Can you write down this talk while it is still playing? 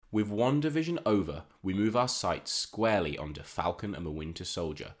With WandaVision over, we move our sights squarely onto Falcon and the Winter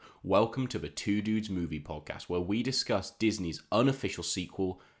Soldier. Welcome to the Two Dudes Movie Podcast, where we discuss Disney's unofficial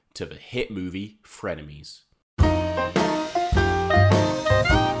sequel to the hit movie Frenemies.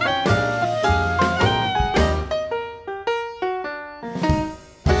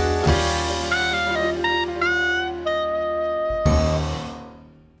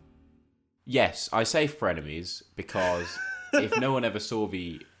 Yes, I say frenemies because if no one ever saw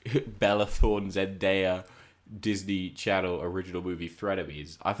the Bella Thorne Zendaya Disney Channel original movie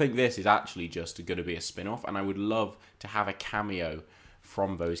Frenemies, I think this is actually just going to be a spin-off, and I would love to have a cameo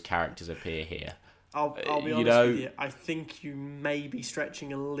from those characters appear here. I'll be honest with you, I think you may be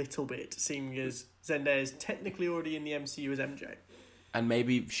stretching a little bit, seeing as Zendaya is technically already in the MCU as MJ. And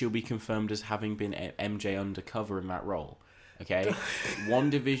maybe she'll be confirmed as having been MJ undercover in that role. Okay,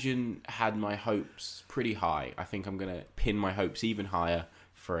 WandaVision had my hopes pretty high. I think I'm going to pin my hopes even higher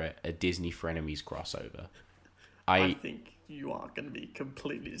for a Disney Frenemies crossover. I think you are going to be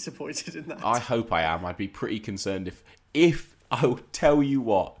completely disappointed in that. I hope I am. I'd be pretty concerned if I'll tell you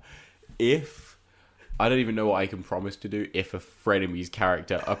what, if I don't even know what I can promise to do if a Frenemies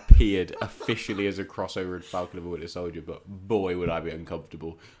character appeared officially as a crossover in Falcon and the Winter Soldier, but boy would I be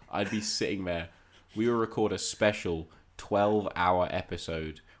uncomfortable. I'd be sitting there. We will record a special 12-hour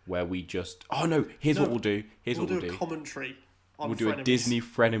episode where we just... Oh, no. Here's what we'll do. We'll do a commentary on We'll do Frenemies. a Disney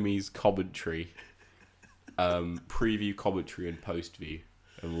Frenemies commentary. Preview, commentary, and post-view.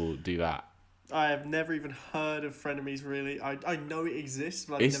 And we'll do that. I have never even heard of Frenemies, really. I know it exists,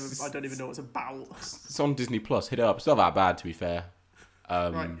 but I don't even know what it's about. It's on Disney Plus. Hit it up. It's not that bad, to be fair.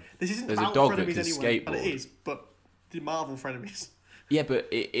 Right. This isn't there's about a dog Frenemies that can anyway, skateboard. and it is, but the Marvel Frenemies. Yeah,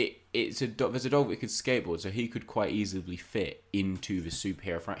 but there's a dog that could skateboard, so he could quite easily fit into the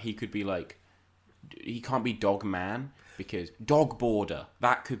superhero front. He could be like, he can't be Dog Man because Dog Border,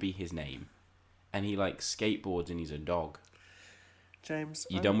 that could be his name, and he like skateboards and he's a dog. James,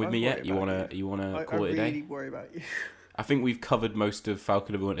 You done with me yet? You wanna call it a day? I really worry about you. I think we've covered most of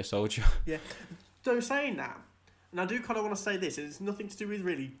Falcon and the Winter Soldier. Yeah. So saying that, and I do kind of want to say this, and it's nothing to do with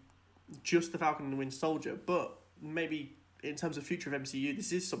really just the Falcon and the Winter Soldier, but maybe in terms of future of MCU,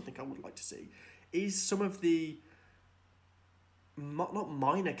 this is something I would like to see, is some of the, not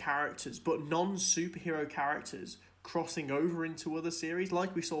minor characters, but non-superhero characters crossing over into other series,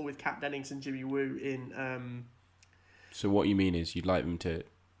 like we saw with Kat Dennings and Jimmy Woo in... So what you mean is you'd like them to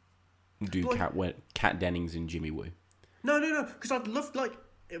do Kat Dennings and Jimmy Woo? No, because I'd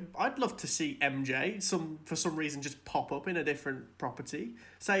love to see MJ for some reason just pop up in a different property.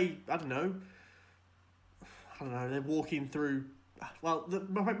 Say, I don't know, they're walking through... Well,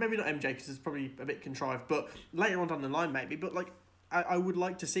 maybe not MJ, because it's probably a bit contrived, but later on down the line maybe. But like, I would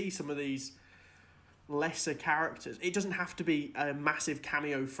like to see some of these lesser characters. It doesn't have to be a massive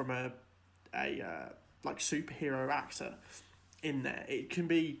cameo from a like superhero actor in there. It can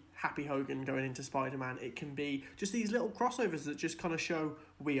be Happy Hogan going into Spider-Man. It can be just these little crossovers that just kind of show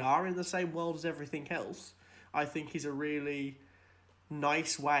we are in the same world as everything else. I think is a really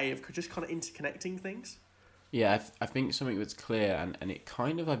nice way of just kind of interconnecting things. Yeah, I think something that's clear, and it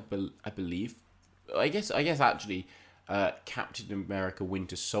kind of, I believe, I guess actually, Captain America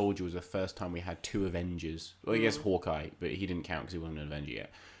Winter Soldier was the first time we had two Avengers. Well, I guess Hawkeye, but he didn't count because he wasn't an Avenger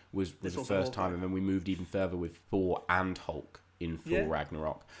yet. Was the first time, and then we moved even further with Thor and Hulk in Thor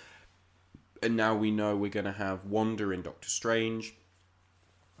Ragnarok. And now we know we're going to have Wanda in Doctor Strange.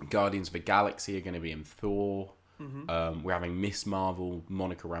 Guardians of the Galaxy are going to be in Thor. Mm-hmm. We're having Miss Marvel,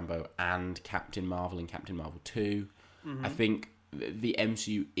 Monica Rambeau, and Captain Marvel in Captain Marvel 2. Mm-hmm. I think the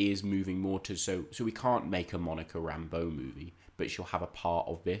MCU is moving more to... So we can't make a Monica Rambeau movie, but she'll have a part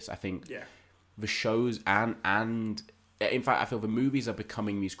of this. I think the shows and... In fact, I feel the movies are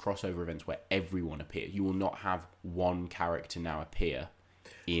becoming these crossover events where everyone appears. You will not have one character now appear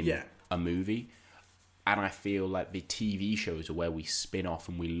in a movie. And I feel like the TV shows are where we spin off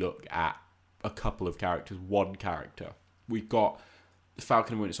and we look at a couple of characters, one character. We've got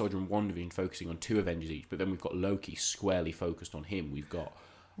Falcon and Winter Soldier and WandaVision focusing on two Avengers each, but then we've got Loki squarely focused on him. We've got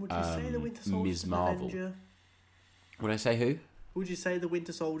Would you say the Winter Soldier's Ms. an Marvel. Avenger? Would I say who? Would you say the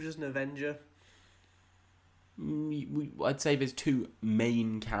Winter Soldier's an Avenger? I'd say there's two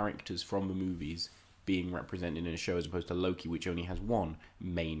main characters from the movies being represented in a show as opposed to Loki, which only has one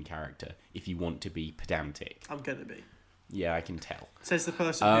main character, if you want to be pedantic. I'm going to be. Yeah, I can tell. Says the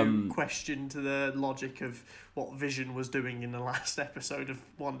person who questioned the logic of what Vision was doing in the last episode of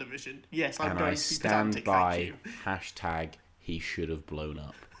WandaVision. Yes, I'm going to be pedantic, thank you. Hashtag he should have blown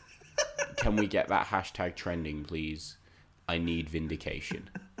up. Can we get that hashtag trending, please? I need vindication.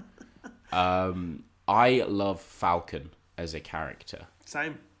 I love Falcon as a character.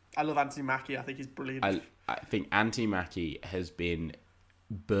 Same. I love Anthony Mackie. I think he's brilliant. I think Anthony Mackie has been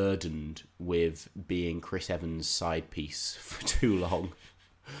burdened with being Chris Evans' side piece for too long.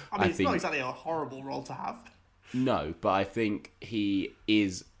 I mean, it's not exactly a horrible role to have. No, but I think he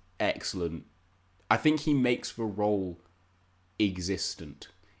is excellent. I think he makes the role existent,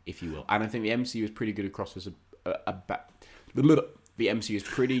 if you will. And I think the MCU is pretty good across this. The MCU is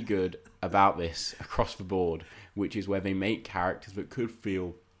pretty good about this across the board, which is where they make characters that could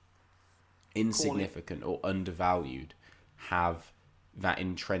feel insignificant or undervalued have that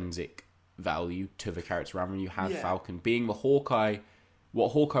intrinsic value to the character around them. You have Falcon being the Hawkeye. What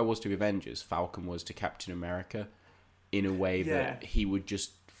Hawkeye was to Avengers, Falcon was to Captain America, in a way that he would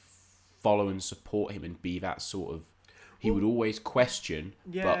just follow and support him and be that sort of... He would always question,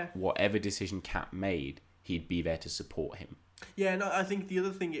 but whatever decision Cap made, he'd be there to support him. Yeah, no, I think the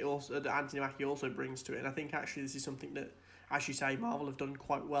other thing that Anthony Mackie also brings to it, and I think actually this is something that, as you say, Marvel have done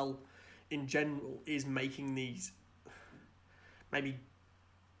quite well in general, is making these maybe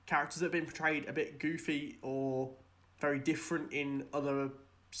characters that have been portrayed a bit goofy or very different in other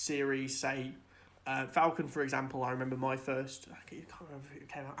series. Say Falcon, for example. I remember my first... I can't remember if it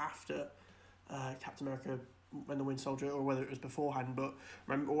came out after Captain America when the Winter Soldier or whether it was beforehand, but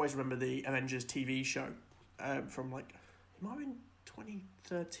always remember the Avengers TV show from like... It might have been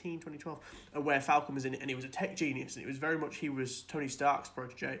 2013, 2012, where Falcon was in it and he was a tech genius, and it was very much he was Tony Stark's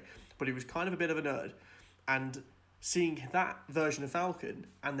protege, but he was kind of a bit of a nerd. And seeing that version of Falcon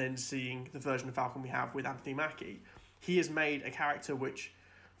and then seeing the version of Falcon we have with Anthony Mackie, he has made a character which,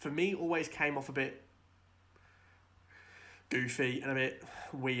 for me, always came off a bit goofy and a bit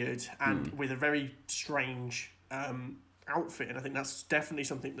weird and with a very strange outfit. And I think that's definitely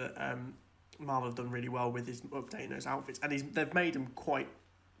something that Marvel have done really well with, is updating those outfits. And they've made them quite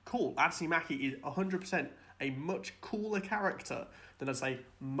cool. Anthony Mackie is 100% a much cooler character than, I'd say,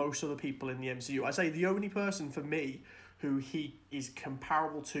 most other people in the MCU. I'd say the only person for me who he is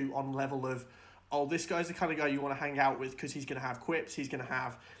comparable to on level of, oh, this guy's the kind of guy you want to hang out with because he's going to have quips, he's going to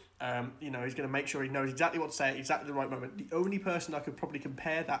have, he's going to make sure he knows exactly what to say at exactly the right moment. The only person I could probably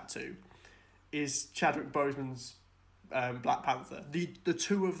compare that to is Chadwick Boseman's Black Panther. The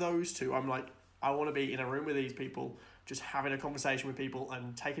two of those two, I'm like, I want to be in a room with these people, just having a conversation with people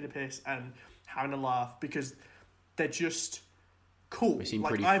and taking a piss and having a laugh, because they're just cool. They seem like,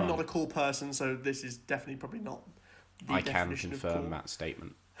 pretty I'm fun. not a cool person, so this is definitely probably not the I can definition of confirm cool. that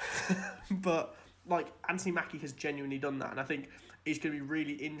statement. But like, Anthony Mackie has genuinely done that, and I think it's going to be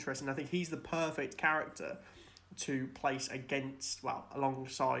really interesting. I think he's the perfect character to place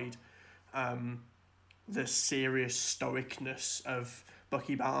alongside the serious stoicness of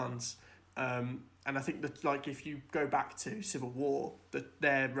Bucky Barnes. And I think that, like, if you go back to Civil War, that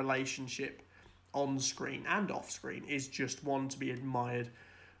their relationship on screen and off screen is just one to be admired.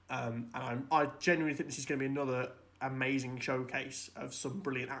 And I genuinely think this is going to be another amazing showcase of some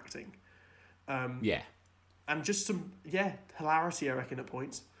brilliant acting. And just some, hilarity, I reckon, at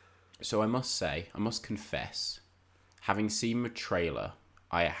points. So I must confess, having seen the trailer,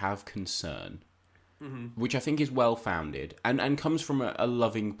 I have concern, which I think is well-founded and comes from a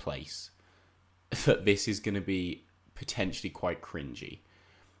loving place, that this is going to be potentially quite cringy.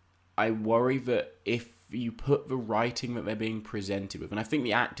 I worry that if you put the writing that they're being presented with, and I think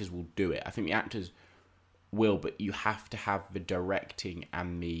the actors will do it, I think the actors will, but you have to have the directing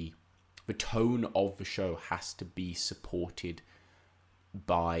and the tone of the show has to be supported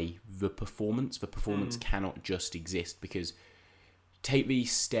by the performance. The performance cannot just exist, because take the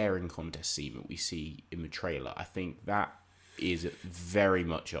staring contest scene that we see in the trailer. I think that is very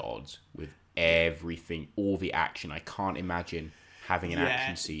much at odds with everything, all the action. I can't imagine having an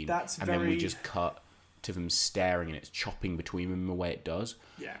action scene then we just cut to them staring and it's chopping between them the way it does.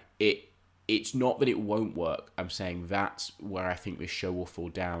 It's not that it won't work. I'm saying that's where I think this show will fall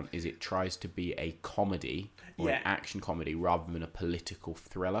down, is it tries to be a comedy or an action comedy rather than a political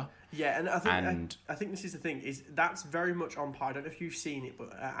thriller. Yeah, and I think this is the thing, is that's very much on par. I don't know if you've seen it,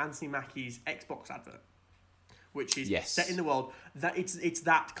 but Anthony Mackie's Xbox advert, which is set in the world, that it's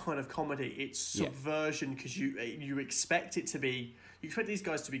that kind of comedy. It's subversion, because you expect it to be, you expect these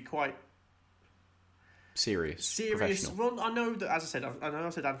guys to be quite serious. Well, I know that, as I said, I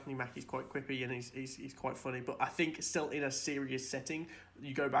said Anthony Mackie's quite quippy and he's quite funny, but I think still in a serious setting.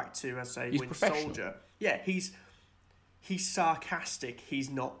 You go back to, as I say, Winter Soldier. Yeah, he's sarcastic. He's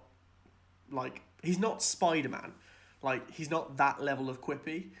not Spider-Man. Like, he's not that level of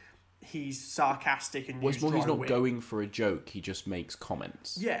quippy. He's sarcastic and he's not going for a joke. He just makes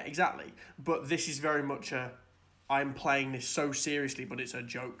comments. Yeah, exactly. But this is very much I'm playing this so seriously, but it's a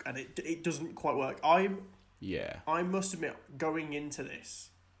joke, and it doesn't quite work. I must admit, going into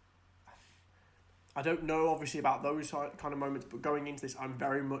this, I don't know, obviously, about those kind of moments, but going into this, I'm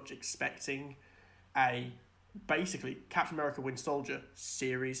very much expecting a basically Captain America Winter Soldier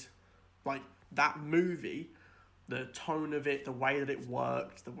series. Like, that movie, the tone of it, the way that it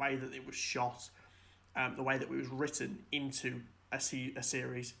worked, the way that it was shot, the way that it was written into a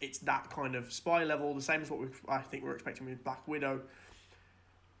series. It's that kind of spy level, the same as what I think we're expecting with Black Widow.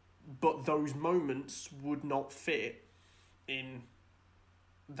 But those moments would not fit in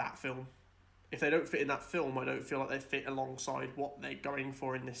that film. If they don't fit in that film, I don't feel like they fit alongside what they're going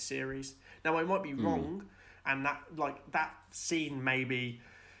for in this series. Now, I might be wrong, and that scene may be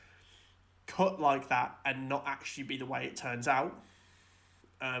cut like that and not actually be the way it turns out.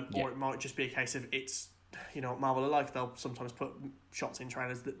 Or it might just be a case of it's, Marvel are like, they'll sometimes put shots in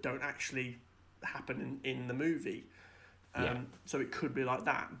trailers that don't actually happen in the movie. So it could be like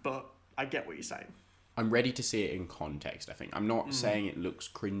that, but I get what you're saying. I'm ready to see it in context, I think. I'm not saying it looks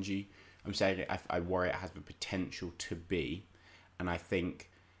cringy. I'm saying I worry it has the potential to be. And I think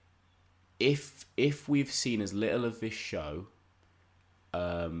if we've seen as little of this show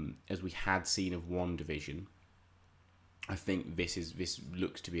as we had seen of WandaVision, I think this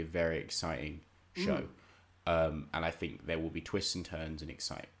looks to be a very exciting show. And I think there will be twists and turns and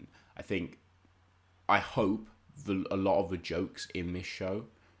excitement. I hope a lot of the jokes in this show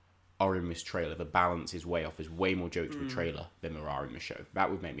are in this trailer. The balance is way off. There's way more jokes in the trailer than there are in the show.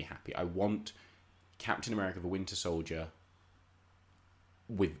 That would make me happy. I want Captain America: The Winter Soldier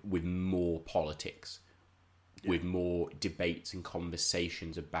with more politics, with more debates and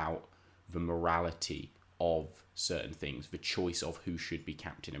conversations about the morality of certain things, the choice of who should be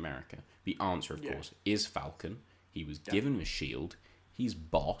Captain America. The answer, of course, is Falcon. He was given the shield. He's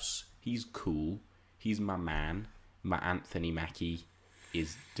boss. He's cool. He's my man. My Anthony Mackie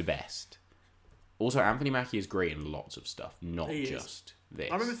is the best. Also, Anthony Mackie is great in lots of stuff, not just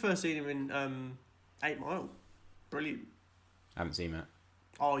this. I remember first seeing him in 8 Mile. Brilliant. I haven't seen that.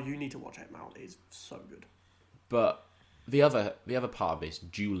 Oh, you need to watch 8 Mile. It's so good. But the other part of this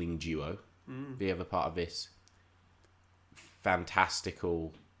dueling duo, the other part of this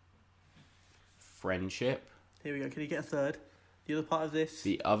fantastical friendship. Here we go. Can you get a third? The other part of this?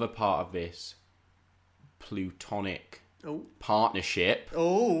 The other part of this plutonic Oh. partnership.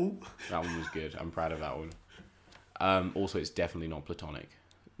 Oh. That one was good. I'm proud of that one. Also, it's definitely not platonic.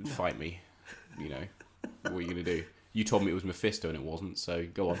 Fight me. What are you going to do? You told me it was Mephisto and it wasn't, so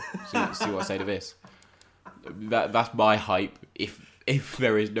go on. See what I say to this. That's my hype. If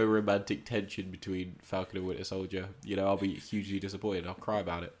there is no romantic tension between Falcon and Winter Soldier, I'll be hugely disappointed. I'll cry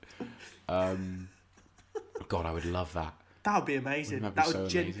about it. God, I would love that. That would be amazing. That would be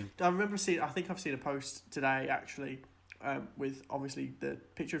so amazing. I remember I think I've seen a post today, actually, with obviously the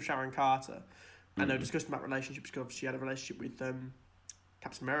picture of Sharon Carter, and they were discussing about relationships because she had a relationship with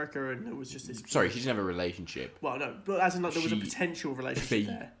Captain America, and it was just this. Sorry, she didn't have a relationship. Well, no, but as in there was a potential relationship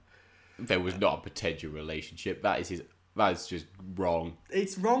there. There was not a potential relationship. That is just wrong.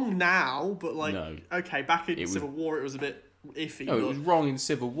 It's wrong now, but no. Okay, back in Civil War it was a bit iffy. No, it was wrong in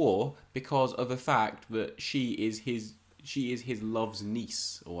Civil War because of the fact that she is his love's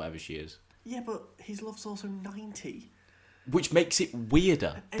niece or whatever she is. Yeah, but his love's also 90. Which makes it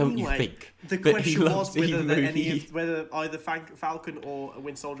weirder, don't you think? The question was whether either Falcon or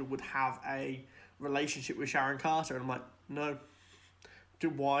Winter Soldier would have a relationship with Sharon Carter, and I'm like, no.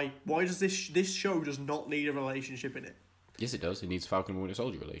 Why? Why does this show does not need a relationship in it? Yes, it does. It needs Falcon and Winter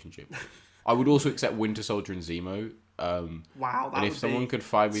Soldier relationship. I would also accept Winter Soldier and Zemo. Wow, that and if someone could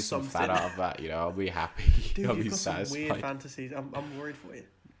find me some fat out of that, I'll be happy. Dude, I'll you've be got satisfied. some weird fantasies. I'm worried for you.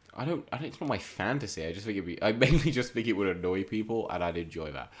 I don't. It's not my fantasy. I just think I mainly just think it would annoy people, and I'd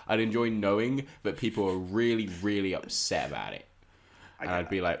enjoy that. I'd enjoy knowing that people are really, really upset about it, and I'd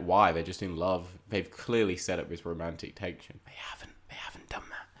be like, "Why? They're just in love. They've clearly set up this romantic tension. They haven't done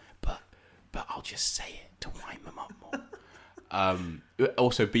that. But I'll just say it to wind them up more."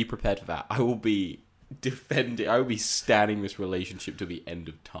 Also, be prepared for that. I will be defending. I will be standing this relationship to the end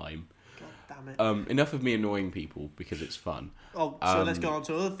of time. Damn it. Enough of me annoying people because it's fun. Oh, so let's go on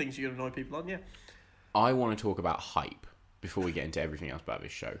to other things you're going to annoy people on, yeah. I want to talk about hype before we get into everything else about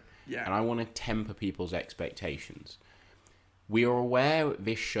this show. Yeah. And I want to temper people's expectations. We are aware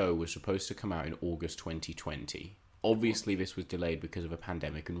this show was supposed to come out in August 2020. Obviously, this was delayed because of a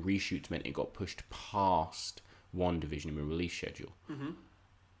pandemic, and reshoots meant it got pushed past WandaVision in the release schedule. Mm-hmm.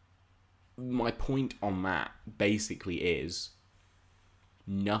 My point on that basically is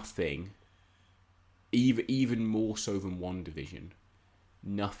nothing, even more so than WandaVision,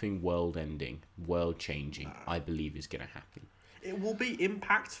 nothing world-ending, world-changing, I believe is going to happen. It will be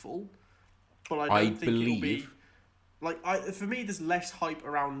impactful, but I don't think it'll be... for me, there's less hype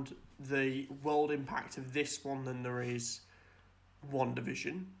around the world impact of this one than there is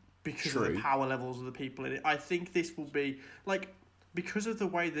WandaVision because of True. the power levels of the people in it. I think this will be like, because of the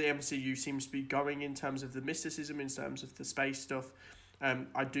way the MCU seems to be going in terms of the mysticism, in terms of the space stuff.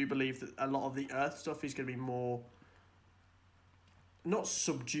 I do believe that a lot of the Earth stuff is going to be more, not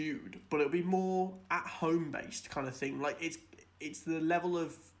subdued, but it'll be more at home based kind of thing. Like it's the level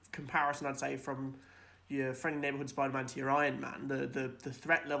of comparison, I'd say, from your friendly neighborhood Spider-Man to your Iron Man. The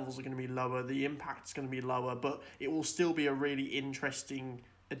threat levels are going to be lower, the impact's going to be lower, but it will still be a really interesting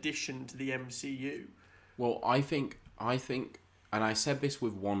addition to the MCU. Well, I think, and I said this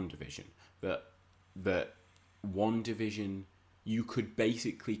with WandaVision, that WandaVision, you could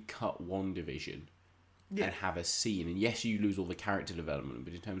basically cut WandaVision and have a scene, and yes, you lose all the character development,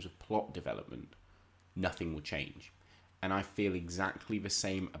 but in terms of plot development, nothing will change. And I feel exactly the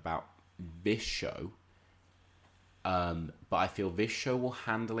same about this show, but I feel this show will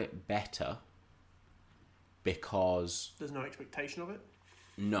handle it better because... There's no expectation of it?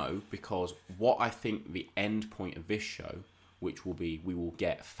 No, because what I think the end point of this show, which will be, we will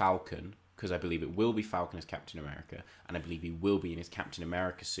get Falcon, because I believe it will be Falcon as Captain America, and I believe he will be in his Captain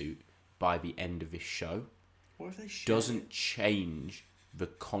America suit by the end of this show. What if they doesn't change the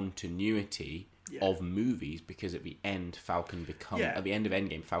continuity of movies, because at the end Falcon at the end of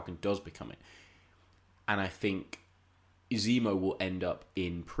Endgame, Falcon does become it. And I think Zemo will end up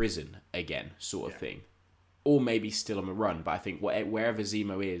in prison again, sort of thing. Or maybe still on the run, but I think wherever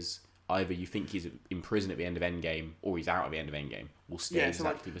Zemo is, either you think he's in prison at the end of Endgame, or he's out at the end of Endgame, will stay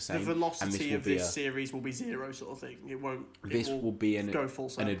exactly the same. The velocity of this series will be zero, sort of thing. It won't. This will be go full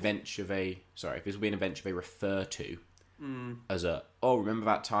circle. an adventure this will be an adventure they refer to as remember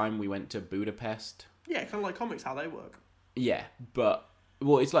that time we went to Budapest? Yeah, kind of like comics, how they work. Yeah, but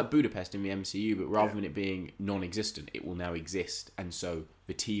it's like Budapest in the MCU, but rather than it being non-existent, it will now exist, and so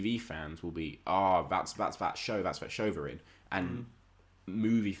the TV fans will be, that's that show they're in, and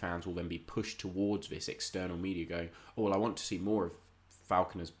movie fans will then be pushed towards this external media going, oh, well, I want to see more of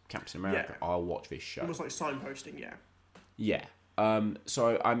Falcon as Captain America, I'll watch this show. Almost like signposting, Yeah.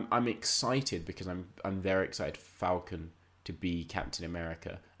 So I'm excited because I'm very excited for Falcon to be Captain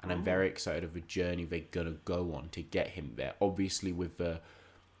America, and I'm very excited of the journey they're gonna go on to get him there. Obviously, with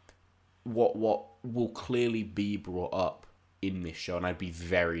what will clearly be brought up in this show, and I'd be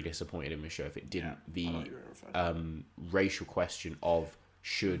very disappointed in this show if it didn't. Racial question of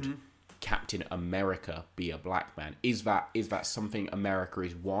should Captain America be a black man? Is that something America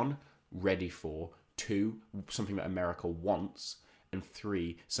is, one, ready for, two, something that America wants, and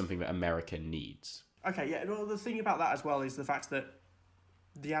three, something that America needs? Okay, yeah. Well, the thing about that as well is the fact that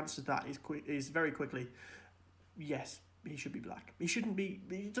the answer to that is very quickly, yes, he should be black. He shouldn't be.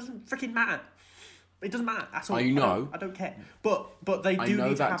 It doesn't freaking matter. It doesn't matter at all. I know. I don't care. But they do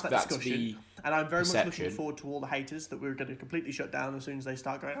need to have that discussion. And I'm very much looking forward to all the haters that we're going to completely shut down as soon as they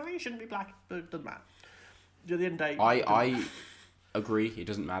start going, he shouldn't be black. But it doesn't matter. At the end of the day... I agree. It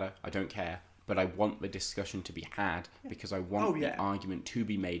doesn't matter. I don't care. But I want the discussion to be had because I want the argument to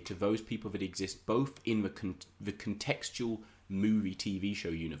be made to those people that exist both in the contextual movie TV show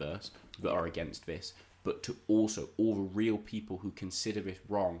universe that are against this, but to also all the real people who consider this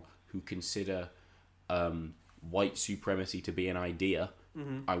wrong, who consider white supremacy to be an idea.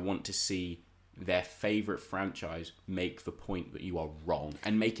 I want to see their favourite franchise make the point that you are wrong,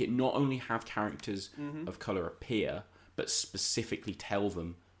 and make it not only have characters of colour appear, but specifically tell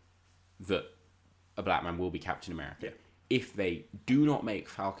them that a black man will be Captain America. Yeah. If they do not make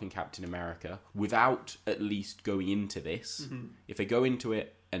Falcon Captain America without at least going into this, if they go into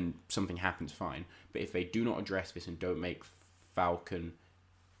it and something happens, fine. But if they do not address this and don't make Falcon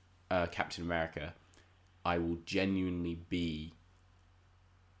Captain America, I will genuinely be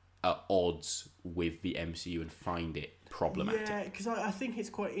at odds with the MCU and find it problematic. Yeah, because I think it's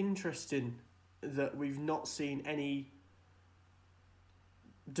quite interesting that we've not seen any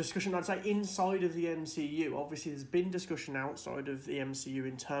discussion, I'd say, inside of the MCU. Obviously, there's been discussion outside of the MCU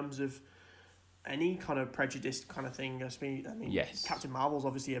in terms of any kind of prejudice kind of thing. I mean, yes. Captain Marvel's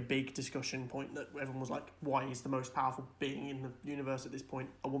obviously a big discussion point that everyone was like, why is the most powerful being in the universe at this point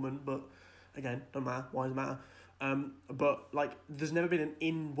a woman? But again, don't matter. Why does it matter? But like, there's never been an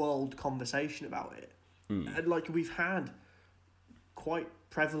in-world conversation about it. And like, we've had quite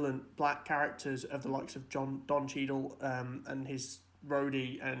prevalent black characters of the likes of Don Cheadle and his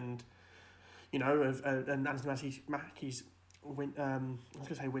roadie, and and Anthony Mackie's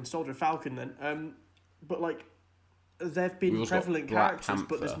Winter Soldier, Falcon. Then, but like, there've been prevalent characters,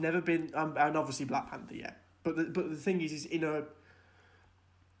 but there's never been and obviously Black Panther, yeah. But the thing is in a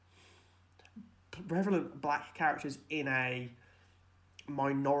prevalent black characters in a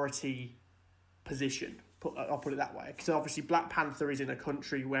minority position. I'll put it that way. Because obviously Black Panther is in a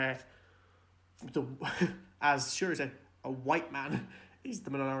country where as Shuri said, a white man is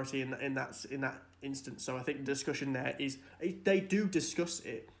the minority in that instance. So I think the discussion there is they do discuss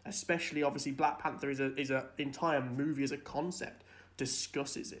it, especially obviously Black Panther is a entire movie as a concept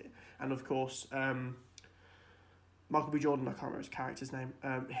discusses it, and of course Michael B. Jordan, I can't remember his character's name.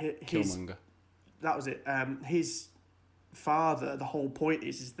 His Killmonger. That was it. His father. The whole point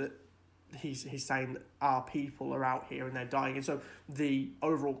is that he's saying that our people are out here and they're dying, and so the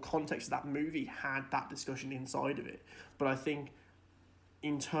overall context of that movie had that discussion inside of it. But I think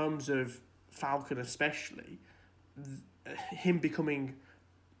in terms of Falcon especially, him becoming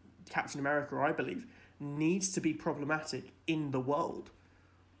Captain America, I believe, needs to be problematic in the world.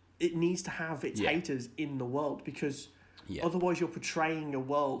 It needs to have its haters in the world, because otherwise you're portraying a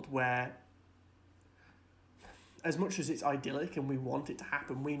world where, as much as it's idyllic and we want it to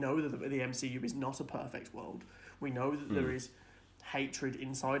happen, we know that the MCU is not a perfect world. We know that there is hatred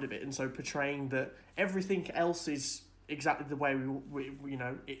inside of it, and so portraying that everything else is exactly the way we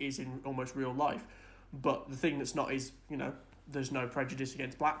it is in almost real life, but the thing that's not is, there's no prejudice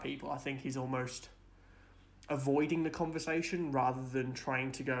against black people, I think is almost avoiding the conversation rather than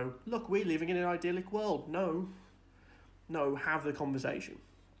trying to go, look, we're living in an idyllic world. No, have the conversation.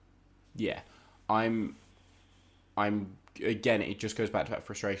 Yeah, I'm again, it just goes back to that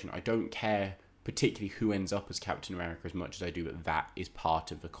frustration. I don't care particularly who ends up as Captain America as much as I do that is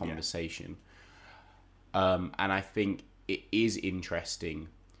part of the conversation. And I think it is interesting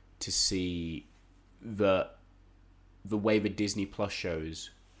to see the way the Disney Plus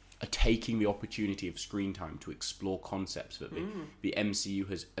shows are taking the opportunity of screen time to explore concepts that the MCU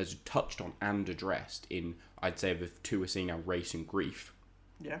has touched on and addressed in, I'd say, the two we're seeing now, race and grief.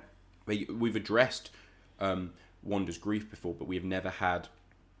 Yeah. We've addressed Wanda's grief before, but we have never had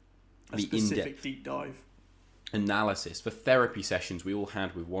the in-depth deep dive analysis. The therapy sessions we all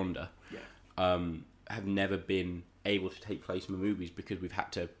had with Wanda have never been able to take place in the movies because we've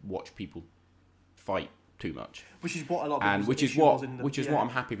had to watch people fight too much. Which is what a lot of and which is what I'm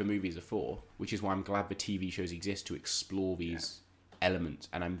happy the movies are for. Which is why I'm glad the TV shows exist to explore these elements.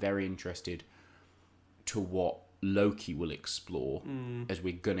 And I'm very interested to what Loki will explore, as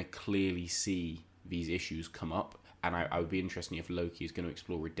we're gonna clearly see these issues come up. And I would be interested if Loki is going to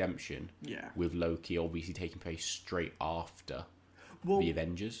explore redemption. Yeah. With Loki obviously taking place straight after the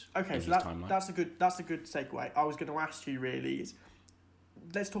Avengers. Okay, so that's a good segue. I was going to ask you really is,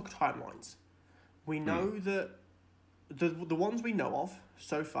 let's talk timelines. We know that the ones we know of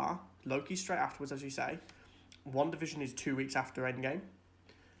so far, Loki's straight afterwards, as you say. WandaVision is 2 weeks after Endgame.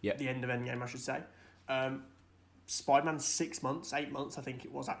 Yeah. The end of Endgame, I should say. Spider-Man's 6 months, 8 months, I think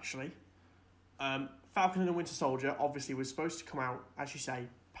it was actually. Falcon and the Winter Soldier obviously was supposed to come out, as you say,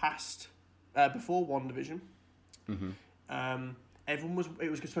 before WandaVision. It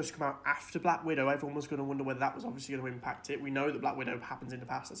was supposed to come out after Black Widow. Everyone was going to wonder whether that was obviously going to impact it. We know that Black Widow happens in the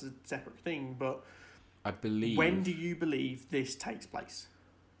past. That's a separate thing. But I believe... when do you believe this takes place?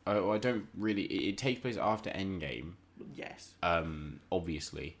 I don't really... It takes place after Endgame. Yes.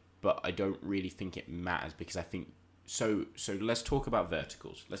 Obviously. But I don't really think it matters because I think... So let's talk about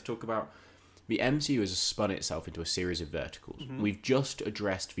verticals. Let's talk about... The MCU has spun itself into a series of verticals. We've just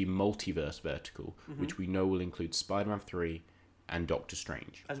addressed the multiverse vertical, which we know will include Spider-Man 3 and Doctor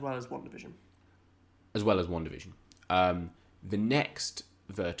Strange. As well as WandaVision. The next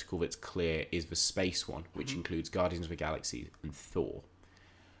vertical that's clear is the space one, which includes Guardians of the Galaxy and Thor.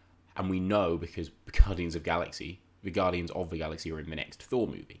 And we know because the Guardians of the Galaxy are in the next Thor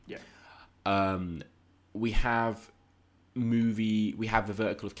movie. Yeah. We have the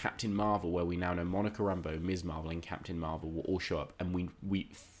vertical of Captain Marvel, where we now know Monica Rambeau, Ms. Marvel, and Captain Marvel will all show up, and we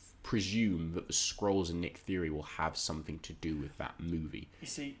presume that the Skrulls and Nick Fury will have something to do with that movie. You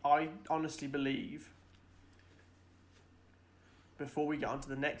see, I honestly believe, before we get on to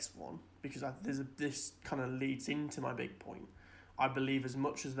the next one, because this kind of leads into my big point, I believe as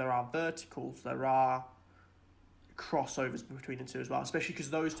much as there are verticals, there are crossovers between the two as well, especially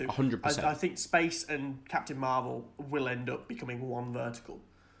because those two 100%. I think Space and Captain Marvel will end up becoming one vertical.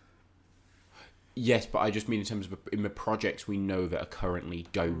 Yes, but I just mean in terms of in the projects we know that are currently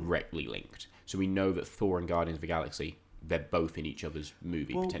directly linked. So we know that Thor and Guardians of the Galaxy, they're both in each other's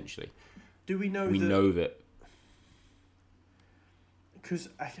movie potentially. Do we know? We know that because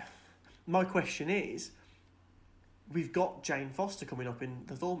my question is, we've got Jane Foster coming up in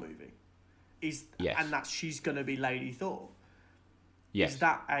the Thor movie. Yes. And she's going to be Lady Thor. Yes. Is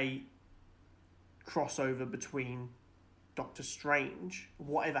that a crossover between Doctor Strange,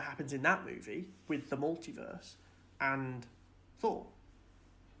 whatever happens in that movie, with the multiverse, and Thor?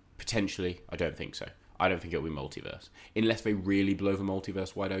 potentially. I don't think so. I don't think it'll be multiverse. Unless they really blow the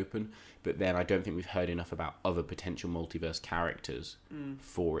multiverse wide open. But then I don't think we've heard enough about other potential multiverse characters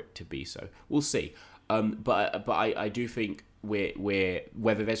for it to be so. We'll see. But I do think we're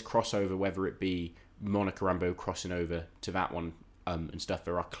whether there's crossover, whether it be Monica Rambeau crossing over to that one and stuff,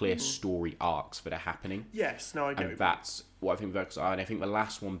 there are clear story arcs that are happening. Yes, no, I get it. And that's what I think verticals are. And I think the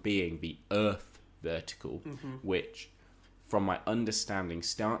last one being the Earth vertical, which, from my understanding,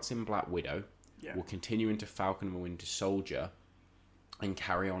 starts in Black Widow, will continue into Falcon and the Winter Soldier, and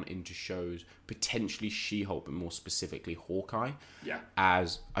carry on into shows, potentially She-Hulk, but more specifically Hawkeye. Yeah.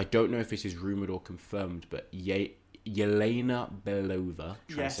 As, I don't know if this is rumoured or confirmed, but Yelena Belova,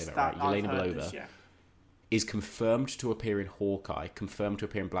 trying to say that right, Yelena Belova, is confirmed to appear in Hawkeye, confirmed to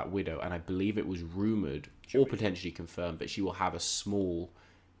appear in Black Widow, and I believe it was rumoured, or potentially confirmed, that she will have a small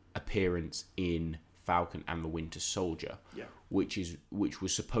appearance in Falcon and the Winter Soldier, which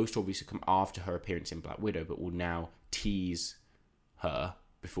was supposed to obviously come after her appearance in Black Widow, but will now tease her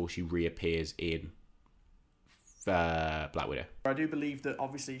before she reappears in Black Widow. I do believe that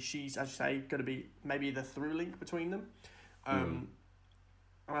obviously she's, as you say, going to be maybe the through link between them, and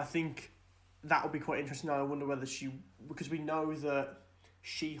I think that will be quite interesting. I wonder whether because we know that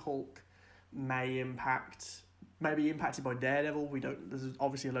She-Hulk may be impacted by Daredevil. We don't. There's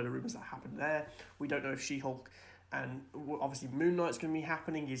obviously a load of rumors that happened there. We don't know if She-Hulk and obviously Moon Knight's going to be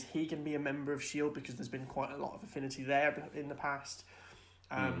happening. Is he going to be a member of S.H.I.E.L.D. because there's been quite a lot of affinity there in the past.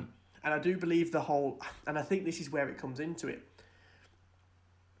 And I do believe and I think this is where it comes into it.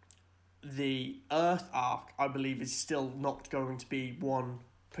 The Earth arc, I believe, is still not going to be one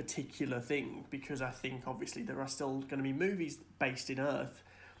particular thing, because I think obviously there are still going to be movies based in Earth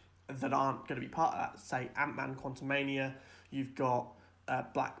that aren't going to be part of that. Say Ant-Man Quantumania, you've got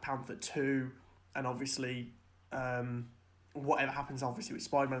Black Panther 2, and obviously whatever happens obviously with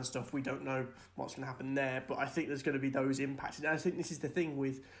Spider-Man and stuff, we don't know what's going to happen there, but I think there's going to be those impacted. And I think this is the thing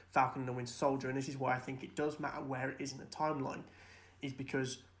with Falcon and the Winter Soldier, and this is why I think it does matter where it is in the timeline, is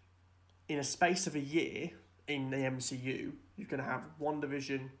because in a space of a year in the MCU, you're going to have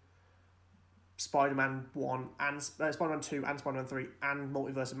WandaVision, Spider-Man 1 and Spider-Man 2 and Spider-Man 3 and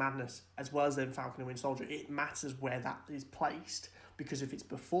Multiverse of Madness, as well as then Falcon and Winter Soldier. It matters where that is placed, because if it's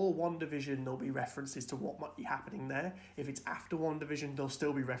before WandaVision, there'll be references to what might be happening there. If it's after WandaVision, there'll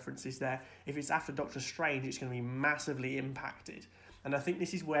still be references there. If it's after Doctor Strange, it's going to be massively impacted. And I think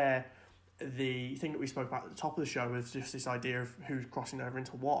this is where the thing that we spoke about at the top of the show was just this idea of who's crossing over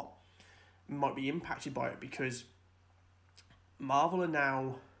into what might be impacted by it, because Marvel are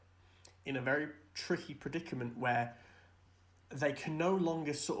now in a very tricky predicament where they can no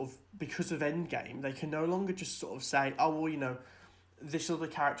longer sort of, because of Endgame, they can no longer just sort of say, oh, well, you know, this other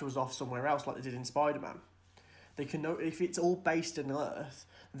character was off somewhere else like they did in Spider-Man. They can know, if it's all based on Earth,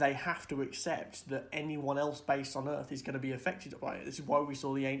 they have to accept that anyone else based on Earth is going to be affected by it. This is why we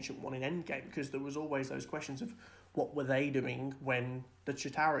saw the Ancient One in Endgame, because there was always those questions of what were they doing when the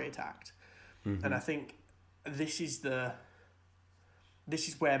Chitauri attacked. And I think this is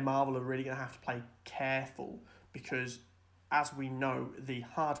where Marvel are really going to have to play careful, because as we know, the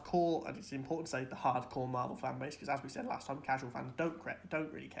hardcore, and it's important to say the hardcore Marvel fan base, because as we said last time, casual fans don't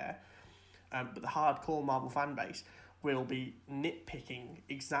really care, but the hardcore Marvel fan base will be nitpicking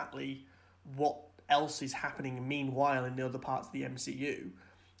exactly what else is happening meanwhile in the other parts of the MCU,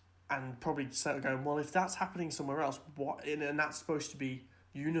 and probably sort of going, well, if that's happening somewhere else, what? And that's supposed to be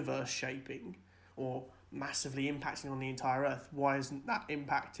universe shaping or massively impacting on the entire Earth, why hasn't that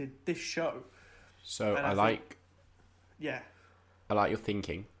impacted this show? So I like your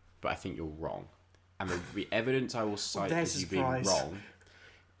thinking, but I think you're wrong. And the evidence I will cite as you being wrong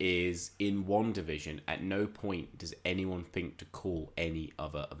is in WandaVision, at no point does anyone think to call any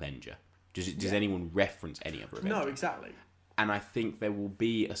other Avenger. Does anyone reference any other Avenger? No, exactly. And I think there will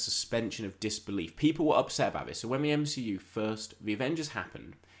be a suspension of disbelief. People were upset about this. So when the MCU the Avengers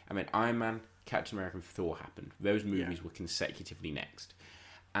happened, and then Iron Man, Captain America, and Thor happened. Those movies were consecutively next.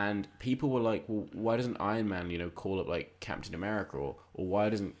 And people were like, well, why doesn't Iron Man, call up, like, Captain America? Or why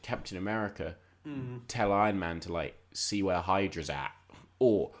doesn't Captain America tell Iron Man to, like, see where Hydra's at?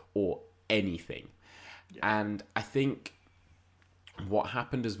 Or anything. Yeah. And I think what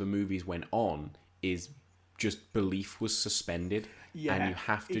happened as the movies went on is just belief was suspended. Yeah. And you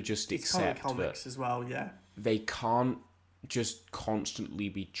have to just accept it's comics as well, yeah. They can't just constantly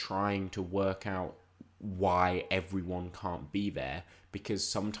be trying to work out why everyone can't be there, because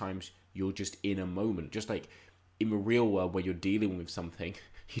sometimes you're just in a moment, just like in the real world where you're dealing with something,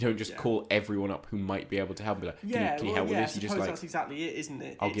 you don't just call everyone up who might be able to help. Be like, can you help with this? You just like, that's exactly it, isn't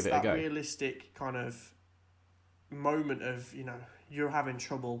it? I'll give it a go. It's that realistic kind of moment of, you're having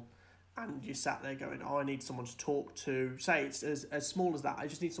trouble and you sat there going, "Oh, I need someone to talk to." Say it's as small as that. I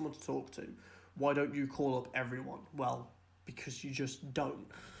just need someone to talk to. Why don't you call up everyone? Well, because you just don't.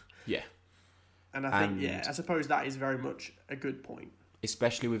 Yeah. And I think, I suppose that is very much a good point.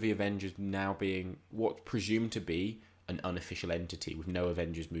 Especially with the Avengers now being what's presumed to be an unofficial entity with no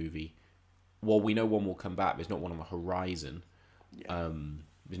Avengers movie. Well, we know one will come back. There's not one on the horizon. Yeah.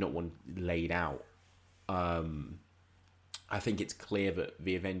 There's not one laid out. I think it's clear that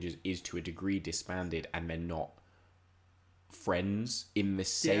the Avengers is to a degree disbanded, and they're not friends in the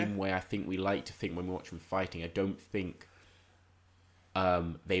same way I think we like to think when we watch them fighting. I don't think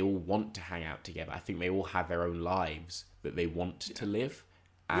they all want to hang out together. I think they all have their own lives that they want to live.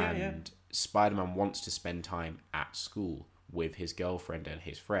 And Spider-Man wants to spend time at school with his girlfriend and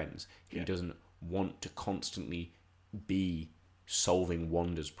his friends. He doesn't want to constantly be solving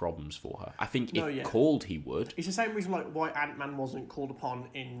Wanda's problems for her. I think if called, he would. It's the same reason like why Ant-Man wasn't called upon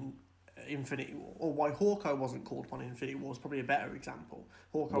in Infinity War, or why Hawkeye wasn't called upon in Infinity War is probably a better example.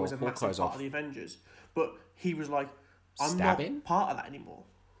 Hawkeye was a massive part of the Avengers, but he was like, I'm stabbing? not part of that anymore.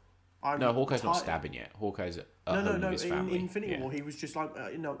 Hawkeye's not stabbing yet. Hawkeye's home with his family. In Infinity War, he was just like,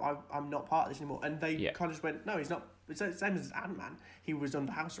 I'm not part of this anymore. And they kind of just went, no, he's not. It's the same as Ant-Man. He was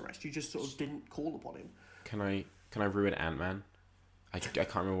under house arrest. You just sort of didn't call upon him. Can I ruin Ant-Man? I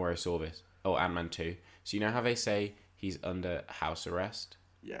can't remember where I saw this. Oh, Ant-Man 2. So you know how they say he's under house arrest?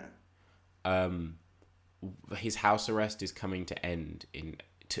 Yeah. His house arrest is coming to end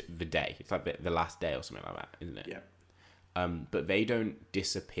the day. It's like the last day or something like that, isn't it? Yeah. But they don't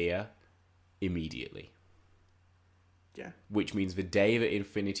disappear immediately. Yeah. Which means the day that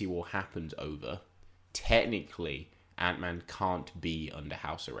Infinity War happens over, technically Ant-Man can't be under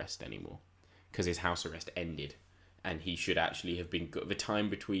house arrest anymore because his house arrest ended, and he should actually have been the time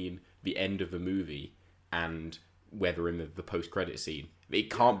between the end of the movie and whether in the post-credit scene. It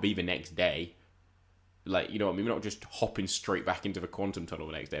can't be the next day. Like, you know what I mean? We're not just hopping straight back into the quantum tunnel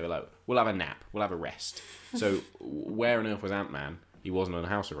the next day. We're like, we'll have a nap. We'll have a rest. So where on earth was Ant-Man? He wasn't on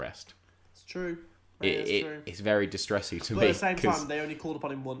house arrest. It's true. It's very distressing to me. But at the same time, they only called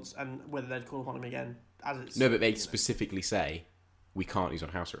upon him once, and whether they'd call upon him again, No, but they specifically say, we can't, he's on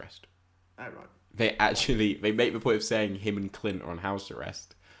house arrest. Oh, right. They make the point of saying him and Clint are on house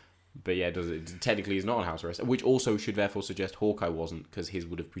arrest. But yeah, technically he's not on house arrest, which also should therefore suggest Hawkeye wasn't, because his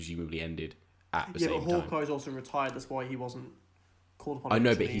would have presumably ended at the same time. Yeah, but Hawkeye's also retired, that's why he wasn't called upon. I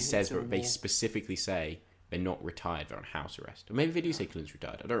know, but he says that they specifically say they're not retired, they're on house arrest. Or maybe they do say Clint's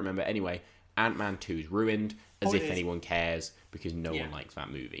retired. I don't remember. Anyway, Ant-Man 2 is ruined, as if anyone cares, because no one likes that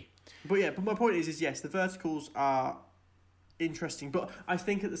movie. But my point is yes, the verticals are interesting, but I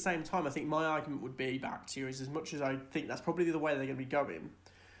think at the same time, I think my argument would be back to is as much as I think that's probably the way they're going to be going,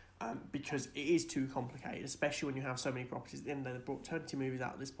 because it is too complicated, especially when you have so many properties. At the end of the day, they've brought 20 movies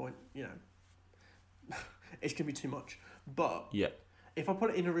out at this point, it's going to be too much. But if I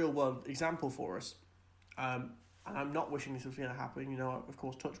put it in a real world example for us, and I'm not wishing this was going to happen, of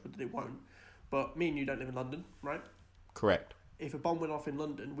course, touch wood that it won't, but me and you don't live in London, right? Correct. If a bomb went off in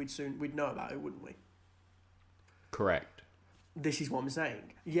London, we'd know about it, wouldn't we? Correct. This is what I'm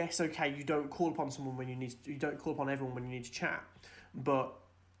saying. Yes, okay, you don't call upon someone when you don't call upon everyone when you need to chat, but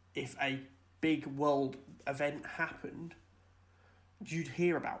if a big world event happened, you'd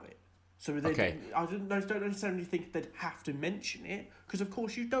hear about it. So I don't necessarily think they'd have to mention it, because of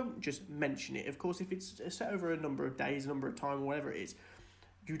course you don't just mention it. Of course, if it's set over a number of days, a number of time, or whatever it is,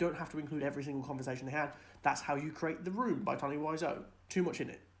 you don't have to include every single conversation they had. That's how you create The Room by Tommy Wiseau. Too much in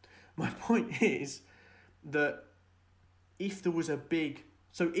it. My point is that if there was a big...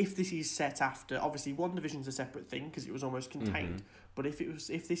 So if this is set after... Obviously, WandaVision's a separate thing, because it was almost contained. Mm-hmm. But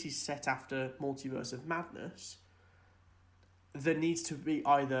if this is set after Multiverse of Madness, there needs to be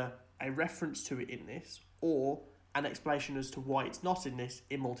either a reference to it in this, or an explanation as to why it's not in this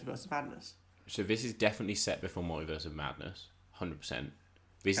in Multiverse of Madness. So this is definitely set before Multiverse of Madness, 100%.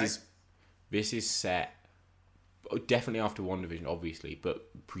 This is set definitely after WandaVision, obviously, but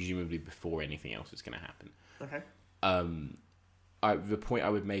presumably before anything else is going to happen. Okay. The point I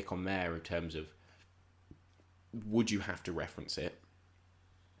would make on there in terms of would you have to reference it?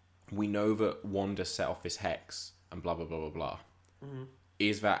 We know that Wanda set off this hex and blah blah blah blah blah. Mm-hmm.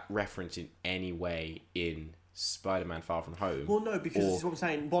 Is that referenced in any way in Spider-Man Far From Home? Well, no, because this is what I'm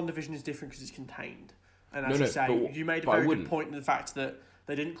saying. WandaVision is different because it's contained. And as you say, you made a very good point in the fact that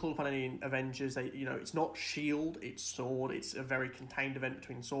they didn't call upon any Avengers. It's not S.H.I.E.L.D., it's S.W.O.R.D., it's a very contained event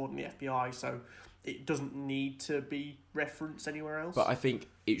between S.W.O.R.D. and the FBI, so it doesn't need to be referenced anywhere else. But I think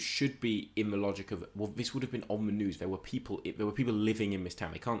it should be in the logic of, well, this would have been on the news. There were people living in this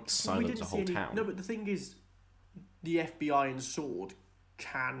town. They can't silence a whole town. No, but the thing is, the FBI and S.W.O.R.D.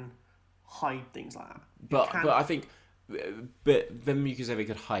 can hide things like that. But I think, but then you could say they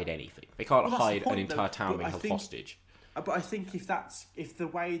could hide anything. They can't Well, that's the hide point, an entire though. town But being I held think- hostage. But I think if the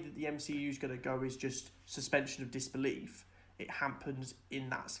way that the MCU is going to go is just suspension of disbelief, it happens in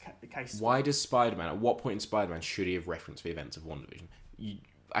that case. Why does Spider-Man, at what point in Spider-Man should he have referenced the events of WandaVision?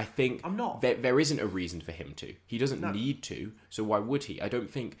 I think I'm not. There isn't a reason for him to. He doesn't No. need to, so why would he? I don't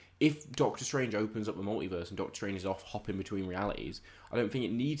think, if Doctor Strange opens up the multiverse and Doctor Strange is off hopping between realities, I don't think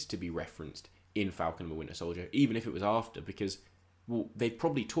it needs to be referenced in Falcon and the Winter Soldier, even if it was after, because, well, they've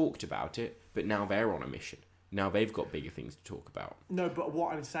probably talked about it, but now they're on a mission. Now they've got bigger things to talk about. No, but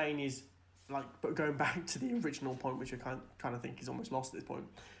what I'm saying is, like, but going back to the original point, which I kind of think is almost lost at this point,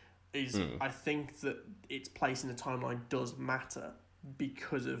 is I think that its place in the timeline does matter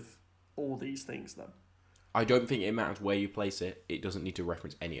because of all these things, though. I don't think it matters where you place it. It doesn't need to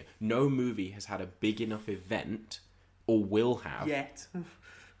reference any. No movie has had a big enough event, or will have. Yet.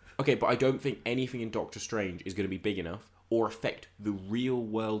 Okay, but I don't think anything in Doctor Strange is going to be big enough or affect the real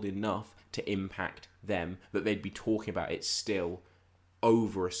world enough to impact them that they'd be talking about it still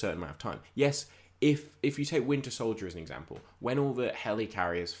over a certain amount of time. Yes, if you take Winter Soldier as an example, when all the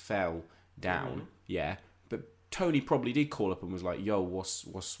helicarriers fell down, yeah, but Tony probably did call up and was like, "Yo,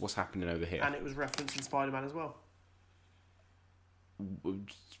 what's happening over here?" And it was referenced in Spider-Man as well.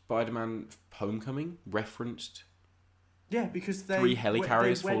 Spider-Man Homecoming referenced. Yeah, because 3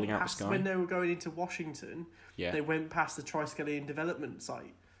 helicarriers falling out the sky. When they were going into Washington, Yeah. they went past the Triskelion development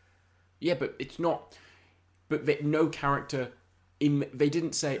site. Yeah, but it's not. But no character they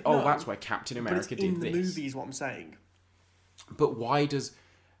didn't say, "Oh, No, that's why Captain But America it's did in the this." movie is what I'm saying. But why does?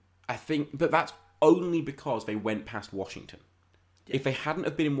 I think, but that's only because they went past Washington. Yeah. If they hadn't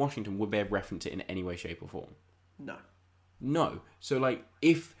have been in Washington, would they have referenced it in any way, shape, or form? No. No. So, like,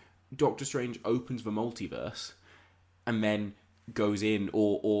 if Doctor Strange opens the multiverse and then goes in,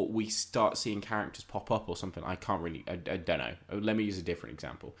 or we start seeing characters pop up or something, I don't know. Let me use a different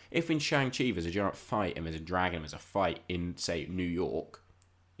example. If in Shang-Chi there's a giant fight and there's a dragon and there's a fight in, say, New York,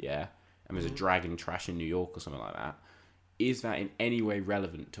 yeah, and there's a dragon trash in New York or something like that, is that in any way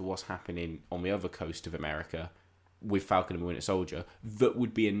relevant to what's happening on the other coast of America with Falcon and Winter Soldier that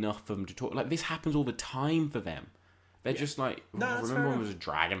would be enough for them to talk? Like, this happens all the time for them. They're just like, No, that's remember fair when enough. there was a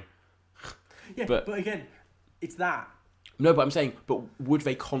dragon? Yeah, But- but again, it's that. No, but I'm saying, but would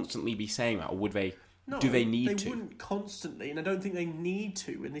they constantly be saying that, or would they? No, do they need they to? wouldn't constantly, and I don't think they need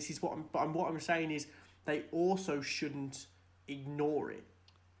to. And this is what what I'm saying is they also shouldn't ignore it.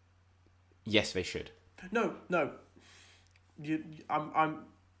 Yes, they should. No.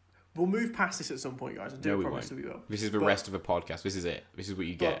 We'll move past this at some point, guys. I do No, we promise won't. that we will. This is the But- rest of the podcast. This is it. This is what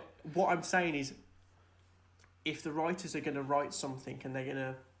you get. But what I'm saying is, if the writers are going to write something and they're going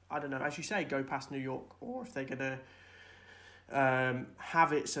to, I don't know, as you say, go past New York, or if they're going to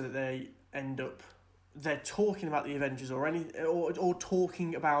have it so that they end up, they're talking about the Avengers or or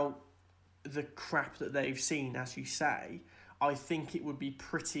talking about the crap that they've seen, as you say, I think it would be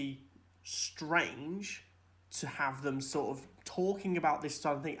pretty strange to have them sort of talking about this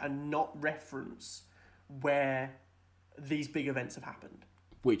sort of thing and not reference where these big events have happened.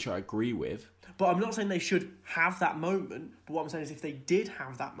 Which I agree with. But I'm not saying they should have that moment. But what I'm saying is, if they did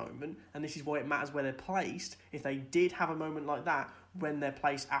have that moment, and this is why it matters where they're placed, if they did have a moment like that when they're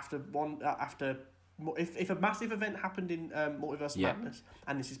placed if a massive event happened in Multiverse of Yeah. Madness,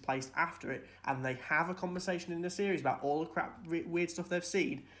 and this is placed after it, and they have a conversation in the series about all the crap, weird stuff they've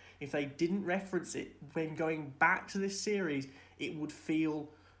seen, if they didn't reference it when going back to this series, it would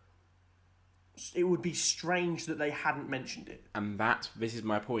be strange that they hadn't mentioned it. And this is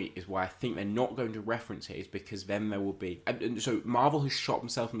my point, is why I think they're not going to reference it, is because then there will be... And so Marvel has shot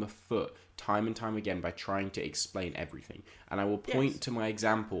himself in the foot time and time again by trying to explain everything. And I will point to my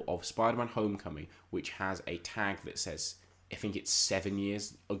example of Spider-Man Homecoming, which has a tag that says, I think it's 7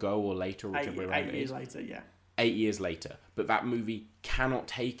 years ago or later, or whichever way around 8 it years is. later, yeah. 8 years later. But that movie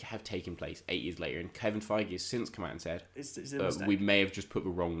cannot have taken place 8 years later. And Kevin Feige has since come out and said, It's a mistake. we may have just put the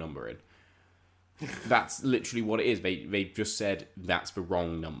wrong number in. That's literally what it is. They just said that's the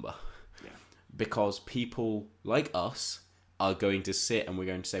wrong number. Yeah. Because people like us are going to sit and we're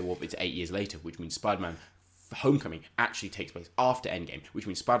going to say, well, it's 8 years later, which means Spider-Man Homecoming actually takes place after Endgame, which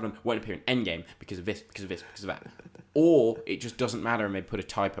means Spider-Man won't appear in Endgame because of this, because of this, because of that. Or it just doesn't matter and they put a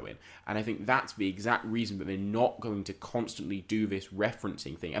typo in. And I think that's the exact reason that they're not going to constantly do this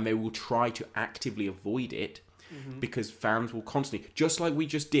referencing thing. And they will try to actively avoid it because fans will constantly, just like we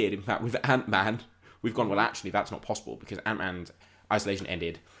just did, in fact, with Ant-Man, we've gone, well, actually, that's not possible because Ant-Man's isolation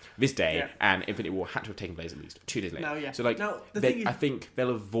ended this day and Infinity War had to have taken place at least 2 days later. No, yeah. So, like, Now, the thing is, I think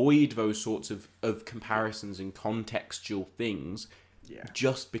they'll avoid those sorts of comparisons and contextual things Yeah.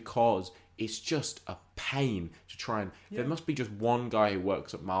 just because it's just a pain to try and. There must be just one guy who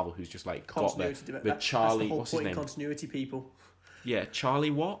works at Marvel who's just like got the Charlie. That's the whole what's his point, name? continuity people. Yeah,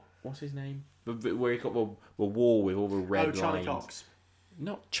 Charlie. What's his name? Where he got the wall with all the red lines. Charlie Cox.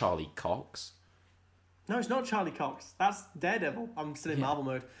 Not Charlie Cox. No, it's not Charlie Cox. That's Daredevil. I'm still in Marvel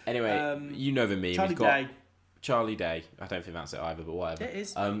mode. Anyway, you know the meme. Charlie Day. Charlie Day. I don't think that's it either, but whatever. It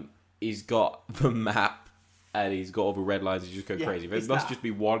is. He's got the map and he's got all the red lines. He just go crazy. There must just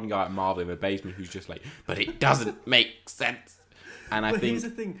be one guy at Marvel in the basement who's just like, but it doesn't make sense. And I think here's the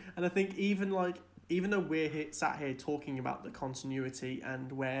thing, and I think even though we're sat here talking about the continuity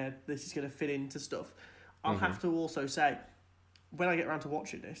and where this is going to fit into stuff, I'll have to also say, when I get around to